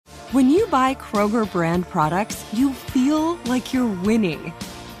When you buy Kroger brand products, you feel like you're winning.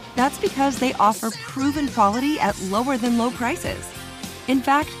 That's because they offer proven quality at lower than low prices. In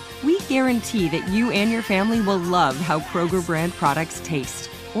fact, we guarantee that you and your family will love how Kroger brand products taste,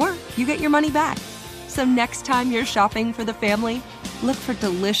 or you get your money back. So next time you're shopping for the family, look for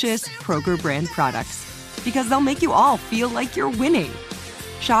delicious Kroger brand products, because they'll make you all feel like you're winning.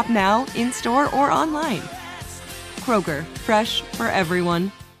 Shop now, in-store, or online. Kroger, fresh for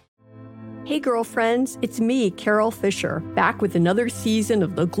everyone. Hey girlfriends, it's me, Carol Fisher, back with another season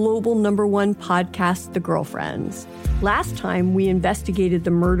of the global #1 podcast, The Girlfriends. Last time, we investigated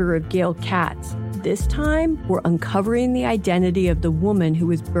the murder of Gail Katz. This time, we're uncovering the identity of the woman who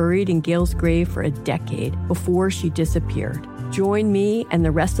was buried in Gail's grave for a decade before she disappeared. Join me and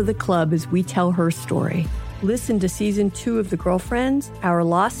the rest of the club as we tell her story. Listen to Season 2 of The Girlfriends, Our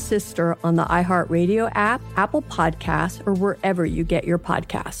Lost Sister on the iHeartRadio app, Apple Podcasts, or wherever you get your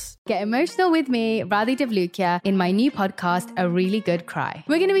podcasts. Get emotional with me, Radhi Devlukia, in my new podcast, A Really Good Cry.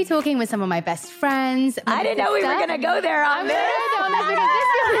 We're going to be talking with some of my best friends. I didn't know we were going to go there on this.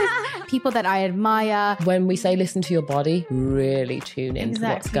 People that I admire. When we say listen to your body, really tune into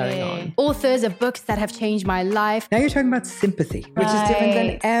what's going on. Authors of books that have changed my life. Now you're talking about sympathy, which is different than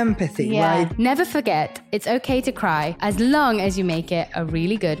empathy, right? Never forget, it's okay to cry as long as you make it a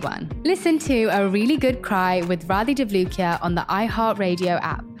really good one. Listen to A Really Good Cry with Radhi Devlukia on the iHeartRadio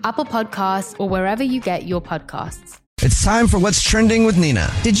app, Apple Podcasts, or wherever you get your podcasts. It's time for What's Trending with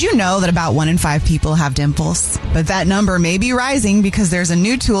Nina. Did you know that about 1 in 5 people have dimples? But that number may be rising because there's a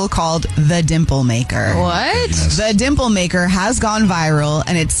new tool called the Dimple Maker. What? The Dimple Maker has gone viral,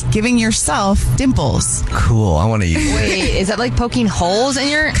 and it's giving yourself dimples. Cool. I want to use it. Wait, is that like poking holes in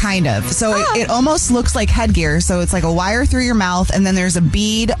your... Kind of. So it almost looks like headgear. So it's like a wire through your mouth, and then there's a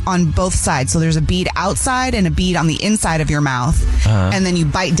bead on both sides. So there's a bead outside and a bead on the inside of your mouth. And then you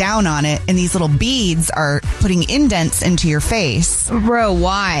bite down on it, and these little beads are putting indents into your face. Bro,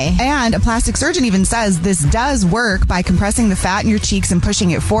 why? And a plastic surgeon even says this does work by compressing the fat in your cheeks and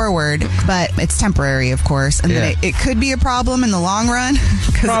pushing it forward, but it's temporary, of course. And then it could be a problem in the long run.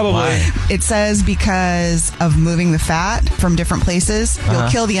 Probably. It says because of moving the fat from different places, you'll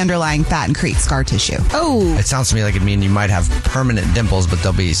kill the underlying fat and create scar tissue. Oh. It sounds to me like it means you might have permanent dimples, but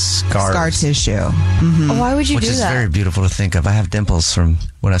they'll be scars. Scar tissue. Mm-hmm. Why would you do that? Which is very beautiful to think of. I have dimples from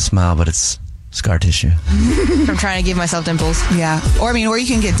when I smile, but it's scar tissue. From trying to give myself dimples. Yeah. Or you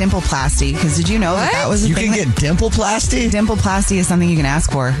can get dimpleplasty, because did you know that was a thing? You can get dimpleplasty? Dimpleplasty is something you can ask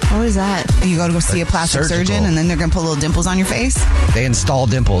for. What is that? You go see a plastic surgeon, and then they're going to put little dimples on your face. They install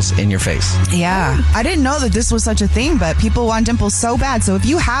dimples in your face. Yeah. I didn't know that this was such a thing, but people want dimples so bad. So if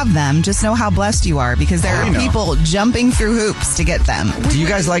you have them, just know how blessed you are, because there are people jumping through hoops to get them. Do you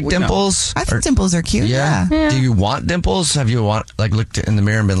guys like dimples? I think dimples are cute. Yeah. Do you want dimples? Have you looked in the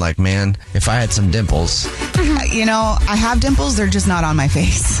mirror and been like, man, if I had some dimples. I have dimples. They're just not on my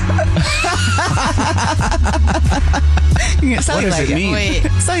face. What does it mean? Wait.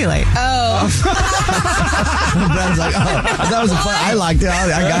 Cellulite. Oh. Ben's like, that was fun. I liked it. I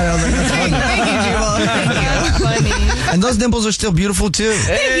got it. I was like, that's funny. Thank you, Jubal. Thank you. Funny. And those dimples are still beautiful, too.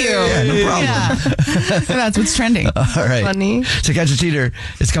 Thank you. Yeah, no problem. Yeah. That's what's trending. All right. Funny. To Catch a Cheater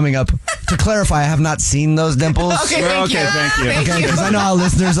is coming up. To clarify, I have not seen those dimples. Thank you. Okay, because I know how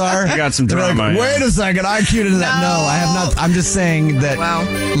listeners are. I got some They're drama. like, wait a second, I cued into that. No, I have not. I'm just saying that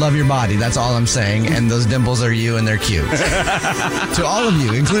love your body. That's all I'm saying. And those dimples are you, and they're cute. To all of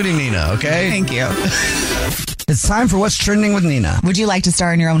you, including Nina, okay? Thank you. It's time for What's Trending with Nina. Would you like to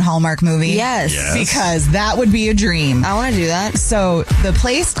star in your own Hallmark movie? Yes. Because that would be a dream. I want to do that. So the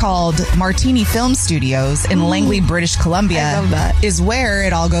place called Martini Film Studios in Langley, British Columbia I love that. is where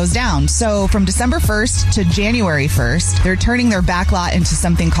it all goes down. So from December 1st to January 1st, they're turning their backlot into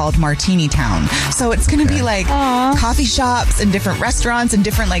something called Martini Town. So it's going to be like coffee shops and different restaurants and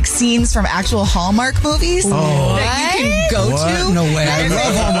different scenes from actual Hallmark movies that you can go to. No way. I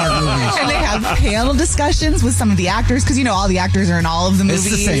love Hallmark movies. And they have panel discussions with some of the actors, because all the actors are in all of the movies.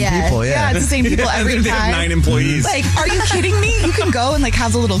 It's the same people, Yeah, it's the same people every They have time. 9 employees. Are you kidding me? You can go and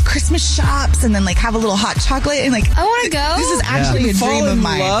have the little Christmas shops and then have a little hot chocolate and I want to go. this is actually a dream Fall of in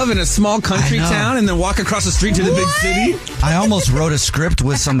mine. love in a small country I know. town and then walk across the street to the big city. I almost wrote a script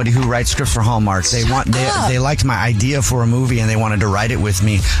with somebody who writes scripts for Hallmark. They liked my idea for a movie and they wanted to write it with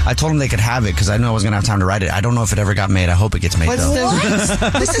me. I told them they could have it because I knew I was going to have time to write it. I don't know if it ever got made. I hope it gets made though.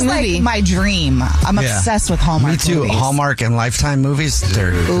 This is like my dream. I'm obsessed with Hallmark Hallmark Me too. movies. Hallmark and Lifetime movies,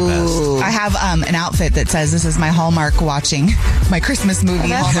 they're the best. I have an outfit that says this is my Hallmark watching, my Christmas movie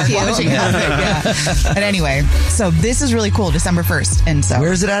Hallmark watching outfit. Yeah. But anyway, so this is really cool, December 1st. And so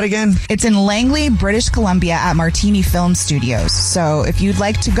Where's it at again? it's in Langley, British Columbia at Martini Film Studios. So if you'd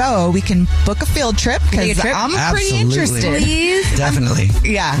like to go, we can book a field trip because I'm pretty interested. Please. Definitely.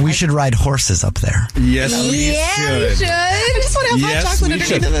 Yeah. We should ride horses up there. Yes, we should. I just want to have hot chocolate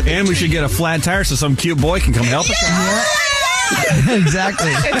underneath of the And we should get a flat tire so some cute boy can come help us out. Exactly.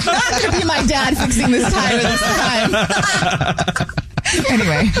 It's not going to be my dad fixing this tire this time.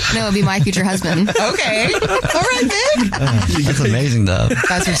 Anyway. No, it'll be my future husband. Okay. All right, then. That's amazing, though.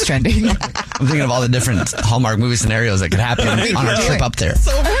 That's what's trending. I'm thinking of all the different Hallmark movie scenarios that could happen on our trip up there.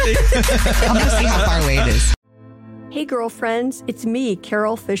 I'm going to see how far away it is. Hey, girlfriends, it's me,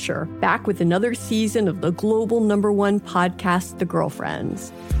 Carol Fisher, back with another season of the global #1 podcast, The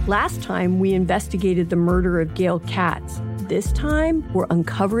Girlfriends. Last time, we investigated the murder of Gail Katz. This time, we're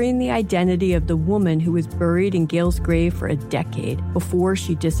uncovering the identity of the woman who was buried in Gail's grave for a decade before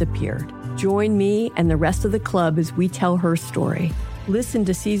she disappeared. Join me and the rest of the club as we tell her story. Listen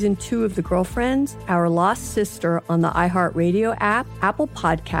to Season 2 of The Girlfriends, Our Lost Sister on the iHeartRadio app, Apple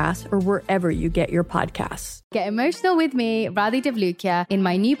Podcasts, or wherever you get your podcasts. Get emotional with me, Radhi Devlukia, in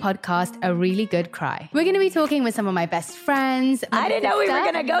my new podcast, A Really Good Cry. We're going to be talking with some of my best friends. I didn't know we were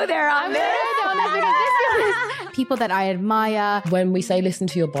going to go there on this. People that I admire. When we say listen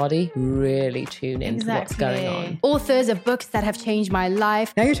to your body, really tune into what's going on. Authors of books that have changed my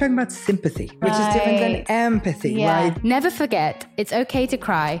life. Now you're talking about sympathy, which is different than empathy, right? Never forget, it's okay to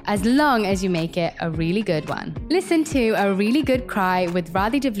cry as long as you make it a really good one. Listen to A Really Good Cry with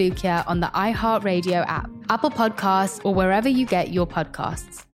Radhi Devlukia on the iHeartRadio app, Apple Podcasts, or wherever you get your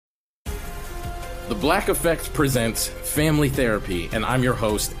podcasts. The Black Effect presents Family Therapy, and I'm your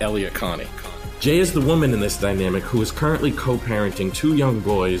host, Elliot Connie. Jay is the woman in this dynamic who is currently co-parenting 2 young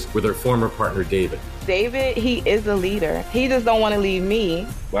boys with her former partner, David. David, he is a leader. He just don't want to leave me.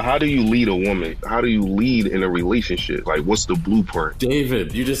 But how do you lead a woman? How do you lead in a relationship? Like, what's the blueprint?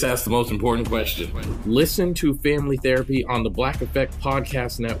 David, you just asked the most important question. Listen to Family Therapy on the Black Effect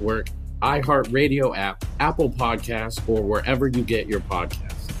Podcast Network, iHeartRadio app, Apple Podcasts, or wherever you get your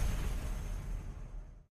podcasts.